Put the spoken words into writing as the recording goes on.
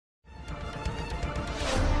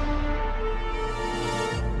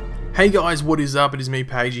Hey guys, what is up? It is me,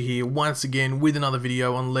 Pagey here, once again with another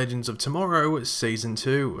video on Legends of Tomorrow Season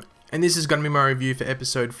 2. And this is going to be my review for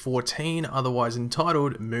episode 14, otherwise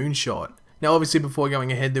entitled Moonshot. Now obviously before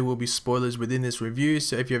going ahead there will be spoilers within this review,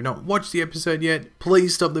 so if you have not watched the episode yet,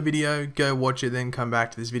 please stop the video, go watch it, then come back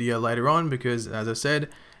to this video later on because as I said,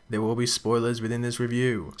 there will be spoilers within this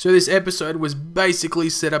review. So this episode was basically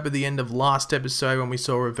set up at the end of last episode when we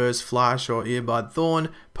saw Reverse Flash or Earbud Thorn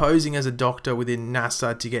posing as a doctor within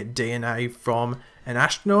NASA to get DNA from an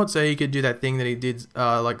astronaut so he could do that thing that he did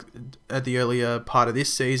like at the earlier part of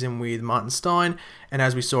this season with Martin Stein, and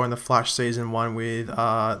as we saw in the Flash season 1 with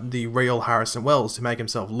the real Harrison Wells to make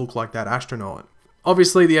himself look like that astronaut.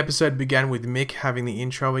 Obviously, the episode began with Mick having the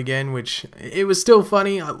intro again, which it was still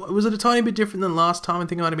funny. Was it a tiny bit different than last time? I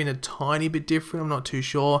think it might have been a tiny bit different. I'm not too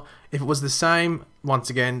sure. If it was the same,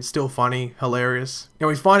 once again, still funny, hilarious. Now,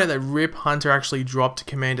 we find out that Rip Hunter actually dropped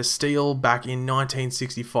Commander Steel back in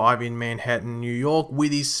 1965 in Manhattan, New York,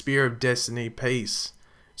 with his Spear of Destiny piece.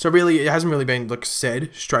 So really, it hasn't really been like said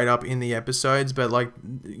straight up in the episodes, but like,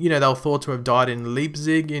 you know, they were thought to have died in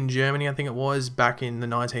Leipzig in Germany, I think it was, back in the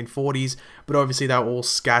 1940s. But obviously they were all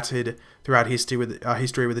scattered throughout history with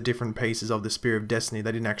the different pieces of the Spear of Destiny.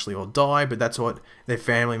 They didn't actually all die, but that's what their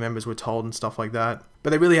family members were told and stuff like that. But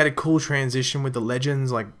they really had a cool transition with the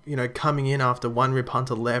legends, like, you know, coming in after one Rip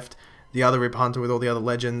Hunter left, the other Rip Hunter with all the other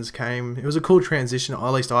legends came. It was a cool transition, or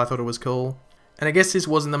at least I thought it was cool. And I guess this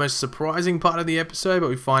wasn't the most surprising part of the episode, but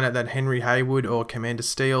we find out that Henry Haywood, or Commander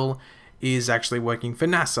Steel, is actually working for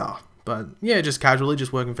NASA. But yeah, just casually,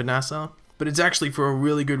 just working for NASA. But it's actually for a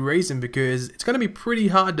really good reason, because it's going to be pretty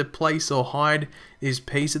hard to place or hide this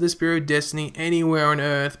piece of the Spear of Destiny anywhere on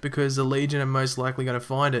Earth, because the Legion are most likely going to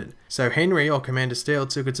find it. So Henry, or Commander Steel,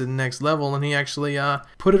 took it to the next level, and he actually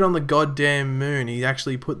put it on the goddamn moon. He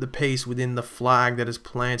actually put the piece within the flag that is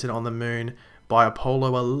planted on the moon by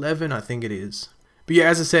Apollo 11, I think it is. But yeah,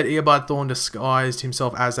 as I said, Earbud Thorn disguised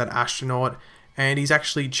himself as that astronaut, and he's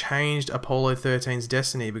actually changed Apollo 13's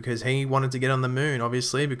destiny because he wanted to get on the moon,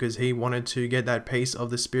 obviously, because he wanted to get that piece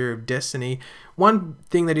of the Spear of Destiny. One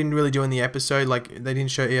thing they didn't really do in the episode, like, they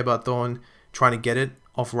didn't show Earbud Thorn trying to get it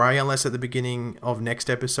off Ray, unless at the beginning of next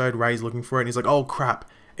episode, Ray's looking for it, and he's like, oh crap,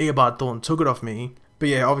 Earbud Thorn took it off me. But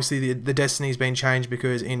yeah, obviously the destiny's been changed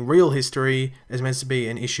because in real history, there's meant to be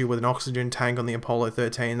an issue with an oxygen tank on the Apollo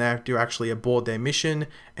 13. They have to actually abort their mission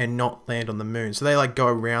and not land on the moon. So they like go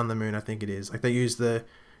around the moon, I think it is. Like they use the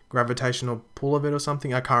gravitational pull of it or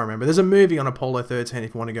something. I can't remember. There's a movie on Apollo 13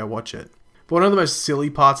 if you want to go watch it. But one of the most silly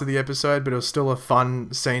parts of the episode, but it was still a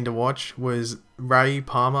fun scene to watch, was Ray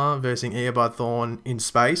Palmer versus Earbud Thorn in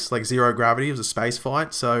space, like zero gravity. It was a space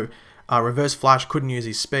fight. So Reverse Flash couldn't use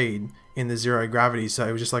his speed in the zero gravity, so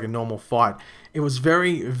it was just like a normal fight. It was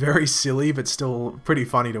very, very silly, but still pretty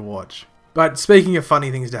funny to watch. But speaking of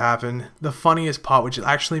funny things to happen, the funniest part, which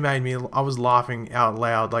actually made me, I was laughing out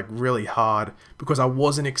loud, like really hard, because I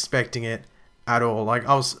wasn't expecting it at all. Like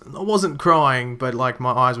I wasn't crying, but like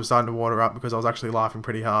my eyes were starting to water up because I was actually laughing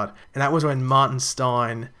pretty hard. And that was when Martin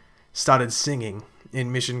Stein started singing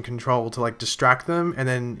in Mission Control to like distract them, and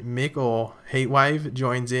then Mick, or Heatwave,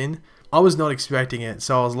 joins in. I was not expecting it,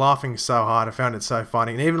 so I was laughing so hard. I found it so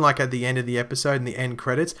funny. And even like at the end of the episode, in the end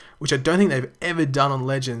credits, which I don't think they've ever done on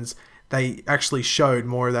Legends, they actually showed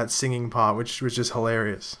more of that singing part, which was just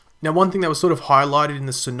hilarious. Now, one thing that was sort of highlighted in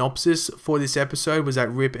the synopsis for this episode was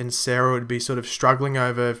that Rip and Sarah would be sort of struggling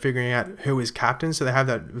over figuring out who is captain, so they have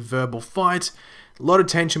that verbal fight. A lot of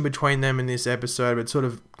tension between them in this episode, but it sort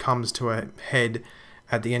of comes to a head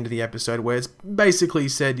at the end of the episode, where it's basically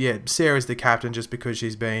said, yeah, Sarah's the captain just because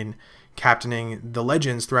she's been captaining the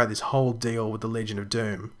Legends throughout this whole deal with the Legion of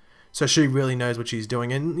Doom. So she really knows what she's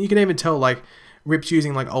doing, and you can even tell like Rip's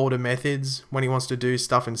using like older methods when he wants to do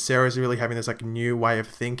stuff, and Sarah's really having this like new way of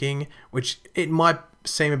thinking, which it might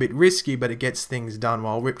seem a bit risky, but it gets things done,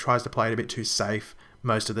 while Rip tries to play it a bit too safe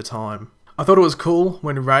most of the time. I thought it was cool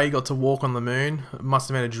when Ray got to walk on the moon. It must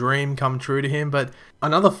have been a dream come true to him. But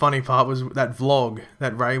another funny part was that vlog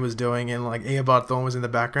that Ray was doing, and like Earbud Thorn was in the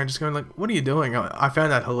background just going like, what are you doing? I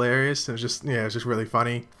found that hilarious. It was just, yeah, it was just really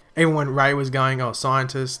funny. Even when Ray was going, oh,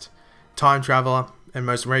 scientist, time traveler, and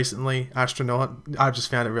most recently, astronaut, I just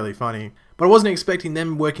found it really funny. But I wasn't expecting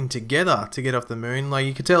them working together to get off the moon. Like,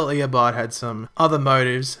 you could tell Earbud had some other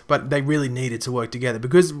motives, but they really needed to work together.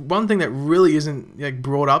 Because one thing that really isn't like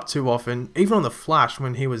brought up too often, even on The Flash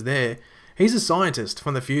when he was there, he's a scientist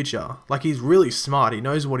from the future. Like, he's really smart. He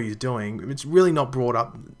knows what he's doing. It's really not brought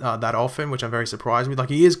up that often, which I'm very surprised with. Like,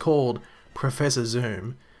 he is called Professor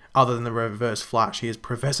Zoom. Other than the Reverse Flash, he is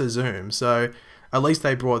Professor Zoom. So at least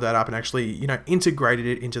they brought that up and actually, you know, integrated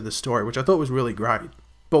it into the story, which I thought was really great.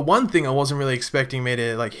 But one thing I wasn't really expecting me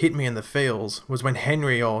to like hit me in the feels was when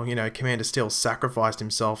Henry, or Commander Steel, sacrificed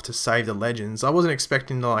himself to save the Legends. I wasn't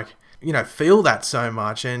expecting to like feel that so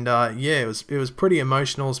much, and yeah, it was pretty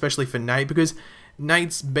emotional, especially for Nate, because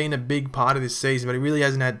Nate's been a big part of this season, but he really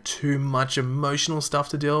hasn't had too much emotional stuff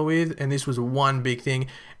to deal with, and this was one big thing.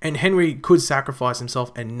 And Henry could sacrifice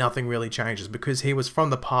himself and nothing really changes because he was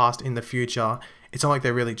from the past in the future. It's not like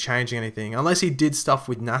they're really changing anything, unless he did stuff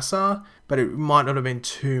with NASA, but it might not have been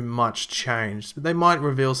too much changed. But they might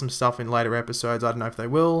reveal some stuff in later episodes, I don't know if they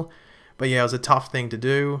will. But yeah, it was a tough thing to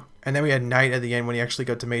do. And then we had Nate at the end when he actually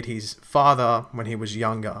got to meet his father when he was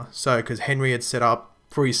younger. So, because Henry had set up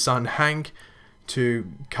for his son Hank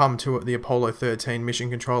to come to the Apollo 13 mission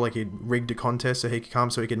control, like he'd rigged a contest so he could come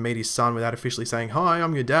so he could meet his son without officially saying, "Hi,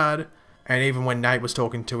 I'm your dad." And even when Nate was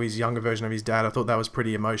talking to his younger version of his dad, I thought that was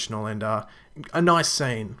pretty emotional and a nice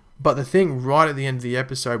scene. But the thing right at the end of the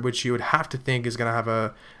episode, which you would have to think is going to have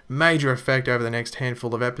a major effect over the next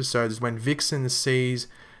handful of episodes, is when Vixen sees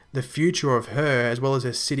the future of her, as well as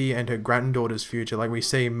her city and her granddaughter's future. Like we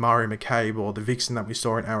see Mari McCabe, or the Vixen that we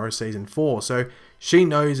saw in Arrow Season 4. So she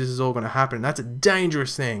knows this is all going to happen. And that's a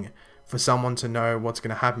dangerous thing for someone to know what's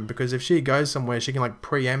going to happen, because if she goes somewhere, she can like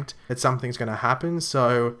preempt that something's going to happen.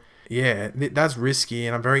 So yeah, that's risky,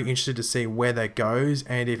 and I'm very interested to see where that goes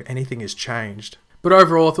and if anything has changed. But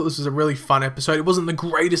overall, I thought this was a really fun episode. It wasn't the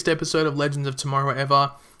greatest episode of Legends of Tomorrow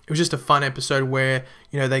ever. It was just a fun episode where,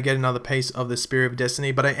 they get another piece of the Spear of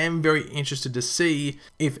Destiny, but I am very interested to see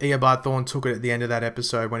if Eobard Thawne took it at the end of that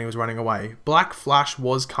episode when he was running away. Black Flash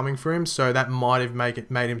was coming for him, so that might have made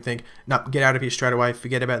him think, no, get out of here straight away,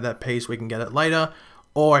 forget about that piece, we can get it later.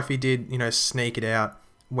 Or if he did, sneak it out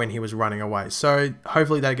when he was running away. So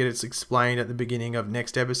hopefully that gets explained at the beginning of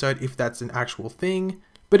next episode, if that's an actual thing.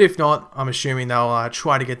 But if not, I'm assuming they'll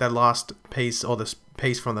try to get that last piece, or this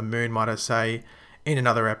piece from the moon, might I say, in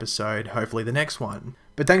another episode, hopefully the next one.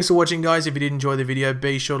 But thanks for watching, guys. If you did enjoy the video,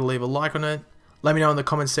 be sure to leave a like on it. Let me know in the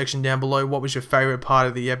comments section down below what was your favourite part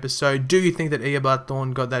of the episode. Do you think that Eobard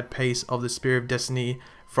Thawne got that piece of the Spear of Destiny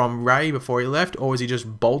from Ray before he left, or was he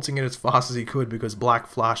just bolting it as fast as he could because Black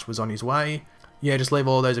Flash was on his way? Yeah, just leave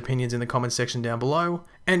all those opinions in the comments section down below.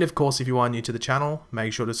 And of course, if you are new to the channel,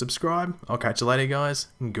 make sure to subscribe. I'll catch you later, guys,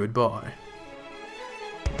 and goodbye.